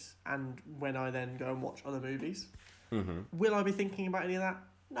watching this and when I then go and watch other movies, will I be thinking about any of that?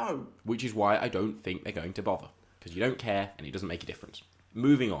 No. Which is why I don't think they're going to bother. Because you don't care and it doesn't make a difference.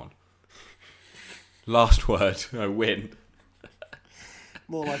 Moving on. Last word. I win.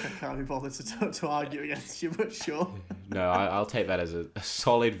 More like I can't be bothered to argue against you, but sure. No, I'll take that as a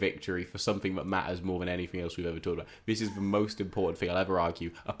solid victory for something that matters more than anything else we've ever talked about. This is the most important thing I'll ever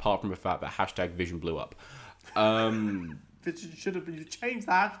argue, apart from the fact that #Vision blew up. Should have been changed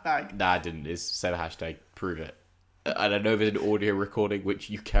the hashtag. Nah, I didn't. It's said hashtag prove it. And I know there's an audio recording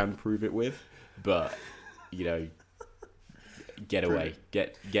which you can prove it with, but get away,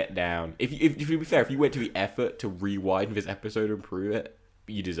 get down. If to be fair, if you went to the effort to rewind this episode and prove it,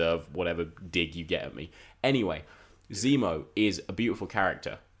 you deserve whatever dig you get at me. Anyway, Zemo is a beautiful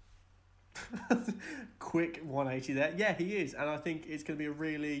character. Quick 180 there. Yeah, he is, and I think it's going to be a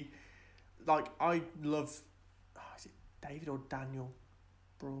really I love. Is it David or Daniel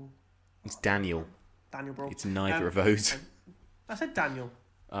Brühl? It's Daniel. Daniel Brühl. It's neither of those. I said Daniel.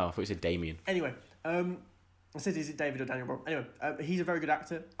 Oh, I thought you said Damien. Anyway, I said, is it David or Daniel Brühl? Anyway, he's a very good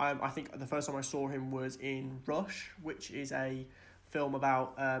actor. I think the first time I saw him was in Rush, which is a film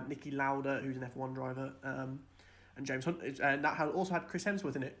about Niki Lauda, who's an F1 driver, and James Hunt. And that also had Chris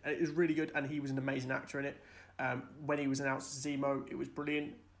Hemsworth in it. And it was really good, and he was an amazing actor in it. When he was announced as Zemo, it was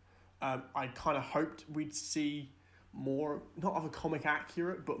brilliant. I kind of hoped we'd see more, not of a comic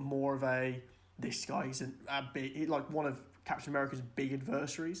accurate, but more of this guy's a big, like one of Captain America's big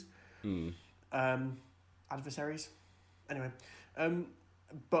adversaries. Adversaries. Anyway,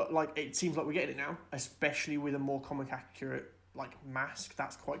 but it seems like we're getting it now, especially with a more comic accurate mask.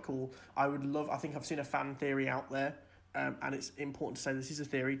 That's quite cool. I think I've seen a fan theory out there, and it's important to say this is a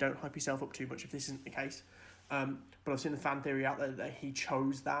theory. Don't hype yourself up too much if this isn't the case. But I've seen a fan theory out there that he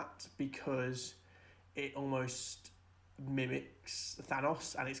chose that because it almost mimics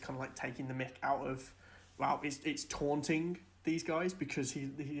Thanos, and it's kind of like taking the mick out of. It's taunting these guys because he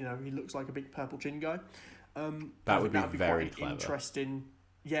looks like a big purple chin guy. That would be very clever. Interesting.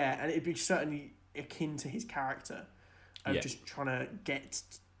 Yeah, and it'd be certainly akin to his character of just trying to get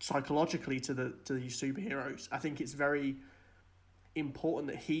psychologically to these superheroes. I think it's very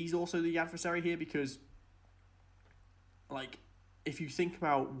important that he's also the adversary here because, if you think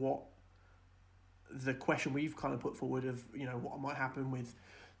about what the question we've kind of put forward of what might happen with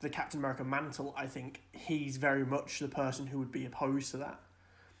the Captain America mantle, I think he's very much the person who would be opposed to that.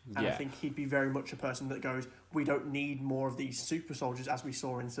 And I think he'd be very much a person that goes, we don't need more of these super soldiers as we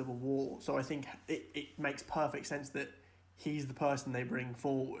saw in Civil War. So I think it makes perfect sense that he's the person they bring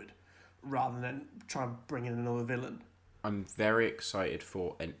forward rather than try and bring in another villain. I'm very excited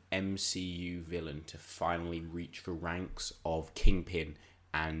for an MCU villain to finally reach the ranks of Kingpin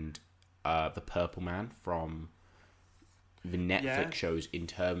and the Purple Man from the Netflix shows in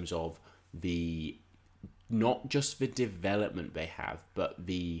terms of not just the development they have, but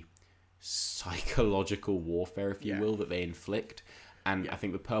the psychological warfare, if you will, that they inflict. And I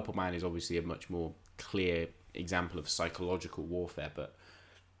think the Purple Man is obviously a much more clear example of psychological warfare, but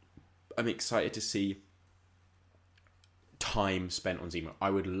I'm excited to see time spent on Zemo. I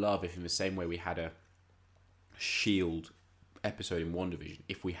would love if in the same way we had a SHIELD episode in WandaVision,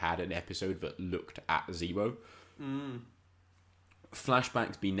 if we had an episode that looked at Zemo.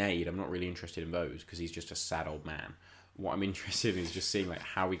 Flashbacks be made. I'm not really interested in those because he's just a sad old man. What I'm interested in is just seeing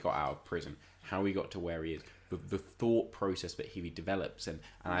how he got out of prison, how he got to where he is, the thought process that he develops, and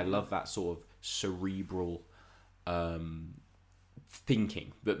I love that sort of cerebral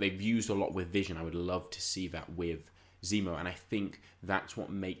thinking that they've used a lot with Vision. I would love to see that with Zemo, and I think that's what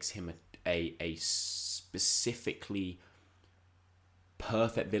makes him a specifically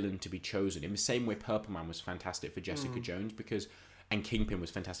perfect villain to be chosen. In the same way Purple Man was fantastic for Jessica Jones and Kingpin was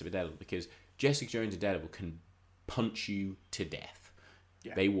fantastic for Daredevil, because Jessica Jones and Daredevil can punch you to death.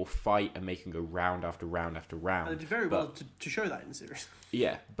 Yeah. They will fight and make them go round after round after round. And they did very well to show that in the series.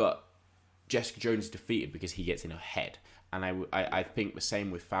 Yeah, but Jessica Jones is defeated because he gets in her head. and I think the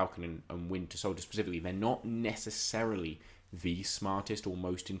same with Falcon and Winter Soldier specifically. They're not necessarily the smartest or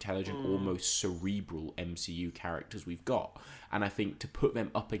most intelligent or most cerebral MCU characters we've got. And I think to put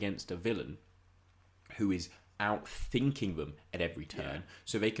them up against a villain who is outthinking them at every turn,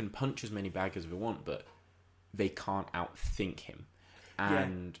 so they can punch as many bags as they want, but they can't outthink him.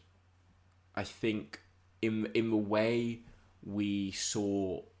 And I think in the way we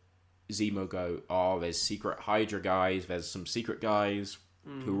saw Zemo go, there's secret Hydra guys, there's some secret guys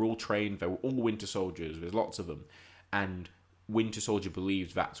who are all trained, they're all Winter Soldiers, there's lots of them, and Winter Soldier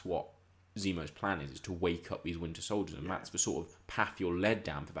believes that's what Zemo's plan is to wake up these Winter Soldiers, and that's the sort of path you're led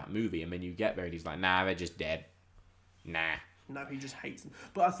down for that movie. And then you get there and he's like, nah, they're just dead. Nah. No, he just hates them.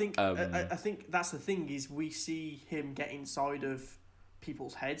 But I think I think that's the thing, is we see him get inside of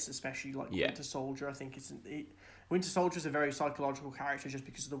people's heads, especially like Winter Soldier. I think Winter Soldier is a very psychological character just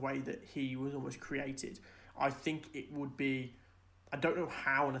because of the way that he was almost created. I think it would be, I don't know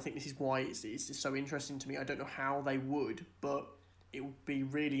how, and I think this is why it's just so interesting to me. I don't know how they would, but it would be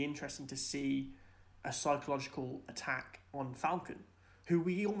really interesting to see a psychological attack on Falcon, who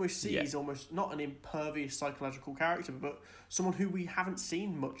we almost see is almost not an impervious psychological character, but someone who we haven't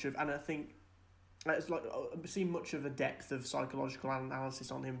seen much of. And I think it's like seen much of a depth of psychological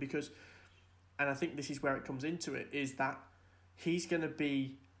analysis on him, because, and I think this is where it comes into it, is that he's going to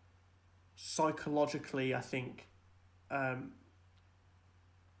be psychologically, I think,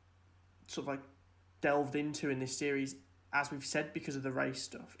 sort of like delved into in this series, as we've said, because of the race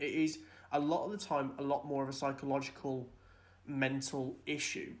stuff. It is a lot of the time a lot more of a psychological, mental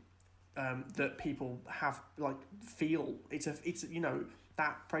issue that people have, like, feel. It's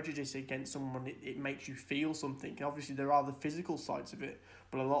that prejudice against someone, it makes you feel something. Obviously there are the physical sides of it,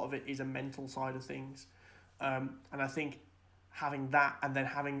 but a lot of it is a mental side of things. And I think having that, and then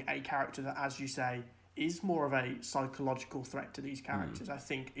having a character that, as you say, is more of a psychological threat to these characters, I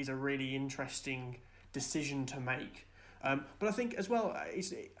think is a really interesting decision to make. But I think as well,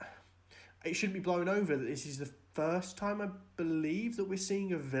 it shouldn't be blown over that this is the first time, I believe, that we're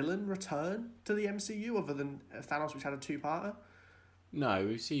seeing a villain return to the MCU, other than Thanos, which had a two-parter. No,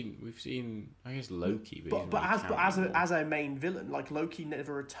 we've seen I guess Loki, but as a main villain, like Loki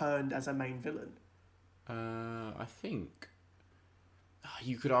never returned as a main villain. I think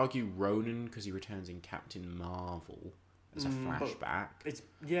you could argue Ronan, because he returns in Captain Marvel as a flashback. It's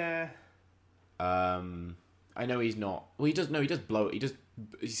I know he's not. Well, he does. No, he does blow. He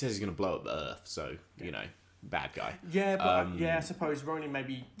says he's going to blow up the Earth. So bad guy. Yeah, but I suppose Ronan may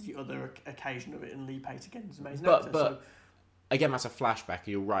be the other occasion of it, and Lee Pace again is amazing. But again, that's a flashback.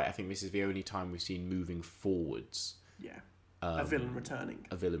 You're right. I think this is the only time we've seen moving forwards. Yeah, a villain returning.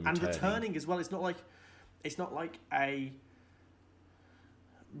 And returning as well. It's not like a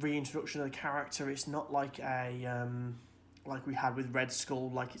reintroduction of the character. It's not like a like we had with Red Skull.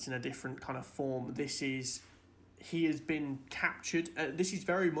 Like it's in a different kind of form. He has been captured. This is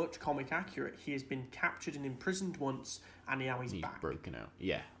very much comic accurate. He has been captured and imprisoned once, and now he's back. Broken out.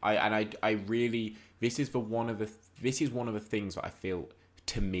 Yeah, I really. This is one of the things that I feel,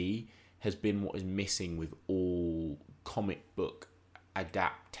 to me, has been what is missing with all comic book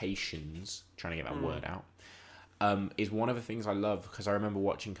adaptations. Trying to get that word out. Is one of the things I love, because I remember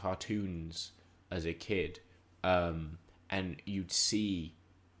watching cartoons as a kid, and you'd see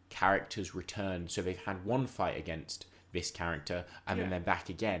characters return. So they've had one fight against this character, and then they're back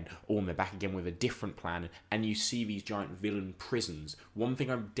again, or they're back again with a different plan, and you see these giant villain prisons. One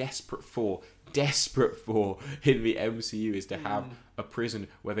thing I'm desperate for in the MCU is to have a prison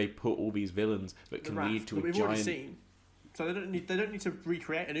where they put all these villains that can lead to a giant. Already seen. So they don't need to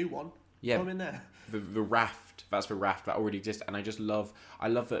recreate a new one. Yeah, put them in there. The raft. That's the raft that already exists, and I love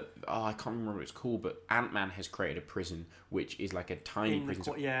that. I can't remember what it's called, but Ant-Man has created a prison which is like a tiny prison.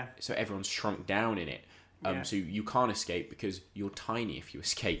 So everyone's shrunk down in it. So you can't escape because you're tiny if you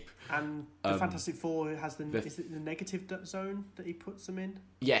escape. And the Fantastic Four has is it the negative zone that he puts them in?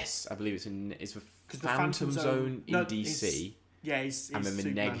 Yes, I believe it's the Phantom Zone in DC. And then the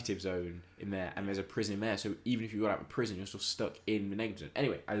Superman. negative zone in there, and there's a prison in there. So even if you got out of prison, you're still stuck in the negative zone.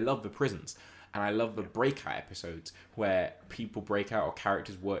 Anyway, I love the prisons, and I love the breakout episodes where people break out or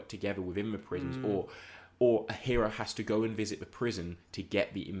characters work together within the prisons, or a hero has to go and visit the prison to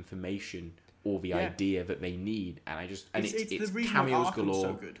get the information or the idea that they need. And it's cameos galore.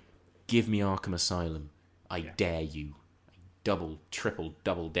 So good. Give me Arkham Asylum. I dare you. I double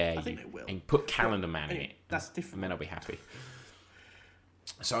dare you. I think they will. And put Calendar Man in it. That's different. And then I'll be happy.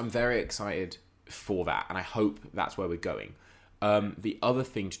 So I'm very excited for that, and I hope that's where we're going. The other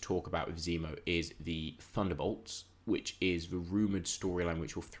thing to talk about with Zemo is the Thunderbolts, which is the rumoured storyline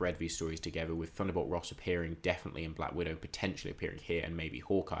which will thread these stories together, with Thunderbolt Ross appearing definitely in Black Widow, potentially appearing here, and maybe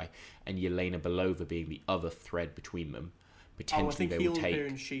Hawkeye, and Yelena Belova being the other thread between them. Potentially I think they he'll will take... appear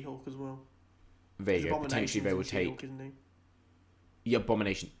in She-Hulk as well. There you go. Potentially they will She-Hulk, take... isn't he? The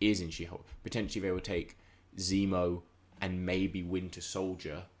Abomination is in She-Hulk. Potentially they will take Zemo and maybe Winter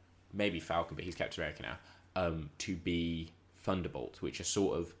Soldier, maybe Falcon, but he's Captain America now, to be Thunderbolts, which are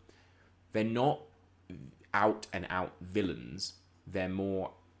sort of... They're not out and out villains. They're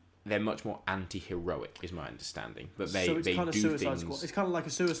much more anti-heroic, is my understanding. But they kind of do Suicide things. Squad. It's kind of like a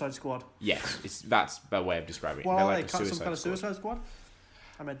Suicide Squad. Yes, that's the way of describing it. Well, They're are like they a some kind of Squad. Suicide Squad?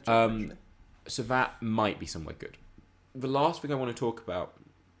 I meant to actually. So that might be somewhere good. The last thing I want to talk about,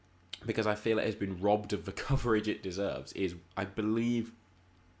 because I feel it has been robbed of the coverage it deserves, is, I believe,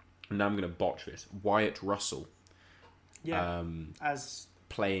 now I'm going to botch this, Wyatt Russell. Yeah. As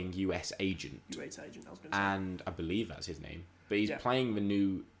playing US agent. US agent, I was going to say. And I believe that's his name. But he's Yeah. playing the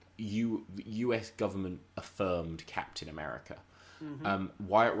new US government affirmed Captain America.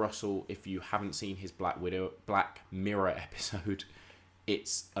 Wyatt Russell, if you haven't seen his Black Mirror episode,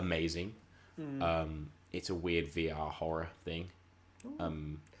 it's amazing. It's a weird VR horror thing.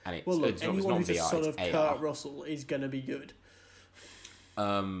 And it's, Well, look, it's not anyone who's a VR, son it's of AR. Kurt Russell is going to be good.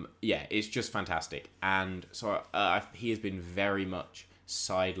 Yeah, it's just fantastic. And so he has been very much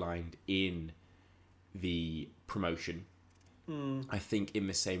sidelined in the promotion. I think in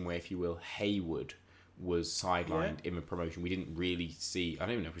the same way, if you will, Hayward was sidelined in the promotion. We didn't really see... I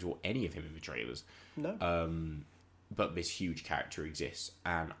don't even know if we saw any of him in the trailers. No. But this huge character exists,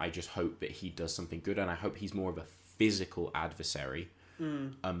 and I just hope that he does something good, and I hope he's more of a physical adversary.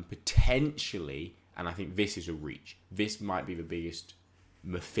 Potentially, and I think this is a reach, this might be the biggest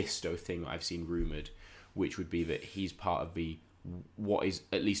Mephisto thing that I've seen rumoured, which would be that he's part of what is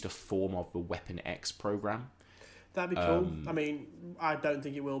at least a form of the Weapon X program. That'd be cool. I mean, I don't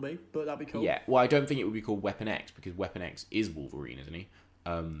think it will be, but that'd be cool. Yeah, well, I don't think it would be called Weapon X, because Weapon X is Wolverine, isn't he?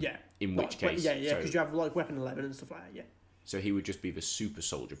 Yeah. In which case... Yeah, because you have like Weapon 11 and stuff like that, yeah. So he would just be the Super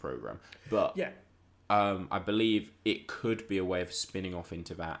Soldier program. But Yeah. I believe it could be a way of spinning off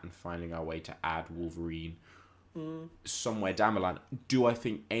into that and finding our way to add Wolverine somewhere down the line. Do I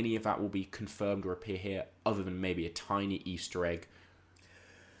think any of that will be confirmed or appear here, other than maybe a tiny Easter egg?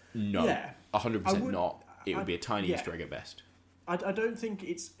 No. Yeah. 100% not. It would be a tiny Easter egg at best. I don't think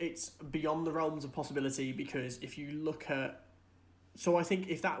it's beyond the realms of possibility, because if you look at... So I think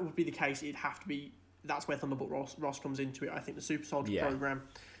if that would be the case, it'd have to be... That's where Thunderbolt Ross comes into it. I think the Super Soldier program,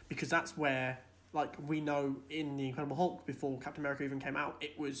 because that's where, like, we know in the Incredible Hulk, before Captain America even came out,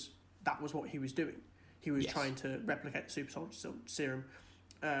 that was what he was doing. He was trying to replicate the Super Soldier serum,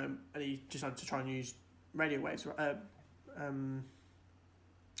 and he decided to try and use radio waves,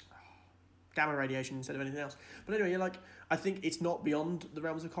 gamma radiation instead of anything else. But anyway, like, I think it's not beyond the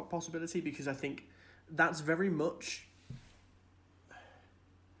realms of possibility, because I think that's very much,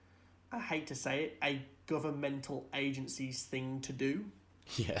 I hate to say it, a governmental agency's thing to do.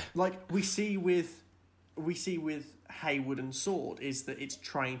 Yeah. Like we see with Hayward and Sword, is that it's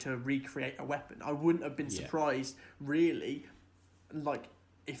trying to recreate a weapon. I wouldn't have been surprised, really, like,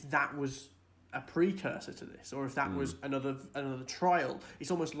 if that was a precursor to this, or if that was another trial.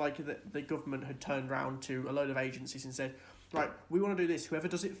 It's almost like the government had turned around to a load of agencies and said, right, we want to do this. Whoever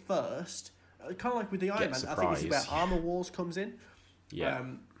does it first, kind of like with the Iron Man. I think this is where Armor Wars comes in. Yeah.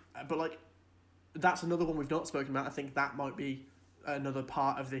 But like, that's another one we've not spoken about. I think that might be another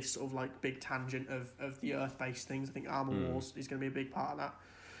part of this sort of like big tangent of the Earth-based things. I think Armor Wars is going to be a big part of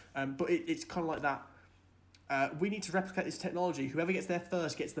that. But it's kind of like that. We need to replicate this technology. Whoever gets there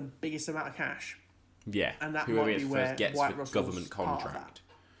first gets the biggest amount of cash. Yeah. And that whoever might be where gets White the Russell's government part of contract.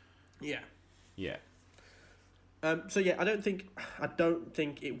 that. Yeah. Yeah. So yeah, I don't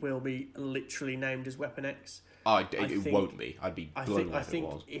think it will be literally named as Weapon X. It won't be. I'd be blown away if it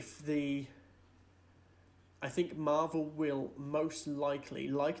was. I think Marvel will most likely,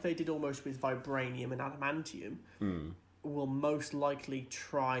 like they did almost with Vibranium and Adamantium, will most likely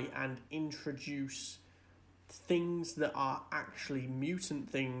try and introduce things that are actually mutant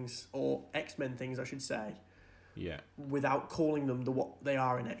things, or X-Men things, I should say. Yeah. Without calling them what they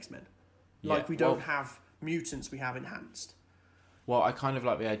are in X-Men. Like, we don't have mutants, we have enhanced. Well, I kind of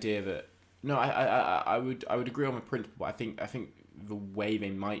like the idea that... No, I would agree on the principle. I think the way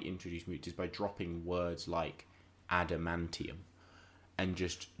they might introduce mutants is by dropping words like adamantium, and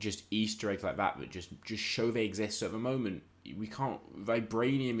just Easter eggs like that just show they exist. So at the moment, we can't...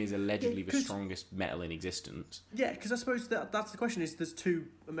 Vibranium is allegedly the strongest metal in existence. Yeah, because I suppose that's the question, is there's two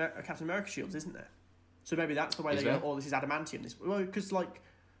Captain America shields, isn't there? So maybe that's the way they go, oh, this is adamantium. Well, because, like,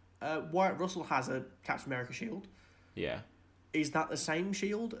 Wyatt Russell has a Captain America shield. Yeah. Is that the same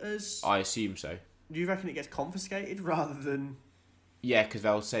shield as? I assume so. Do you reckon it gets confiscated rather than? Yeah, because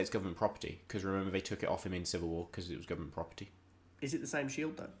they'll say it's government property. Because remember, they took it off him in Civil War because it was government property. Is it the same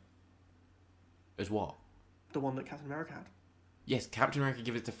shield though? As what? The one that Captain America had. Yes, Captain America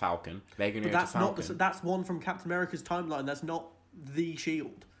gives it to Falcon. They're going to But go to that's Falcon. not. That's one from Captain America's timeline. That's not the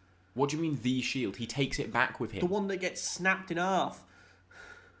shield. What do you mean the shield? He takes it back with him. The one that gets snapped in half.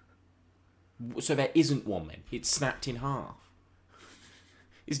 So there isn't one then. It's snapped in half.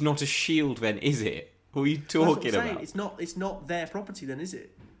 It's not a shield then, is it? What are you That's what I'm talking saying. about? It's not their property then, is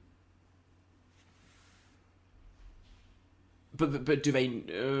it? But do they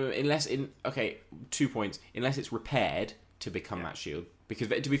unless in okay 2 points unless it's repaired to become that shield, because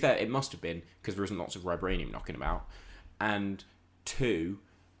to be fair it must have been, because there isn't lots of vibranium knocking about, and 2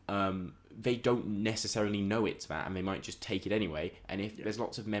 they don't necessarily know it's that, and they might just take it anyway, and if there's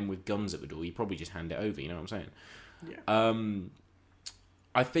lots of men with guns at the door, you probably just hand it over, you know what I'm saying? Yeah.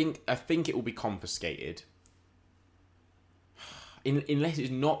 I think it will be confiscated unless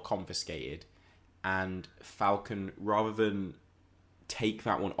it's not confiscated, and Falcon, rather than take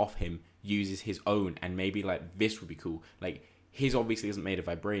that one off him, uses his own, and maybe like this would be cool. Like his obviously isn't made of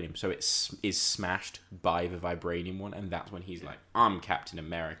vibranium, so it is smashed by the vibranium one, and that's when he's like, "I'm Captain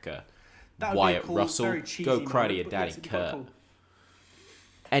America." That would Wyatt be a cool, Russell, very cheesy go cry to moment, your but daddy, yes, it'd be quite Kurt. cool.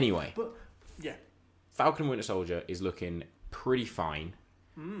 Anyway, But yeah, Falcon and Winter Soldier is looking pretty fine.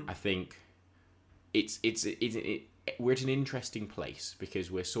 I think we're at an interesting place because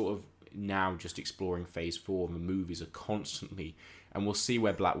we're sort of now just exploring phase 4, and the movies are constantly, and we'll see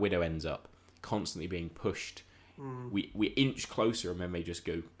where Black Widow ends up, constantly being pushed. We inch closer, and then they just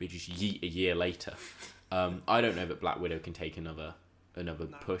yeet a year later. I don't know that Black Widow can take another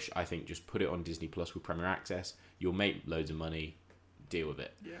push. I think just put it on Disney Plus with Premier Access. You'll make loads of money. Deal with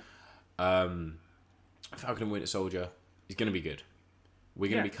it. yeah. Falcon and Winter Soldier is going to be good. We're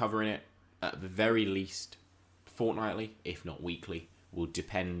going to be covering it at the very least fortnightly, if not weekly. Will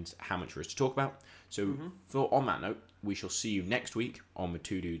depend how much there is to talk about. So, on that note, we shall see you next week on the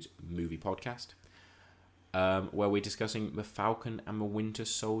Two Dudes Movie Podcast, where we're discussing the Falcon and the Winter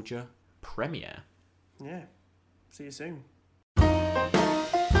Soldier premiere. Yeah. See you soon.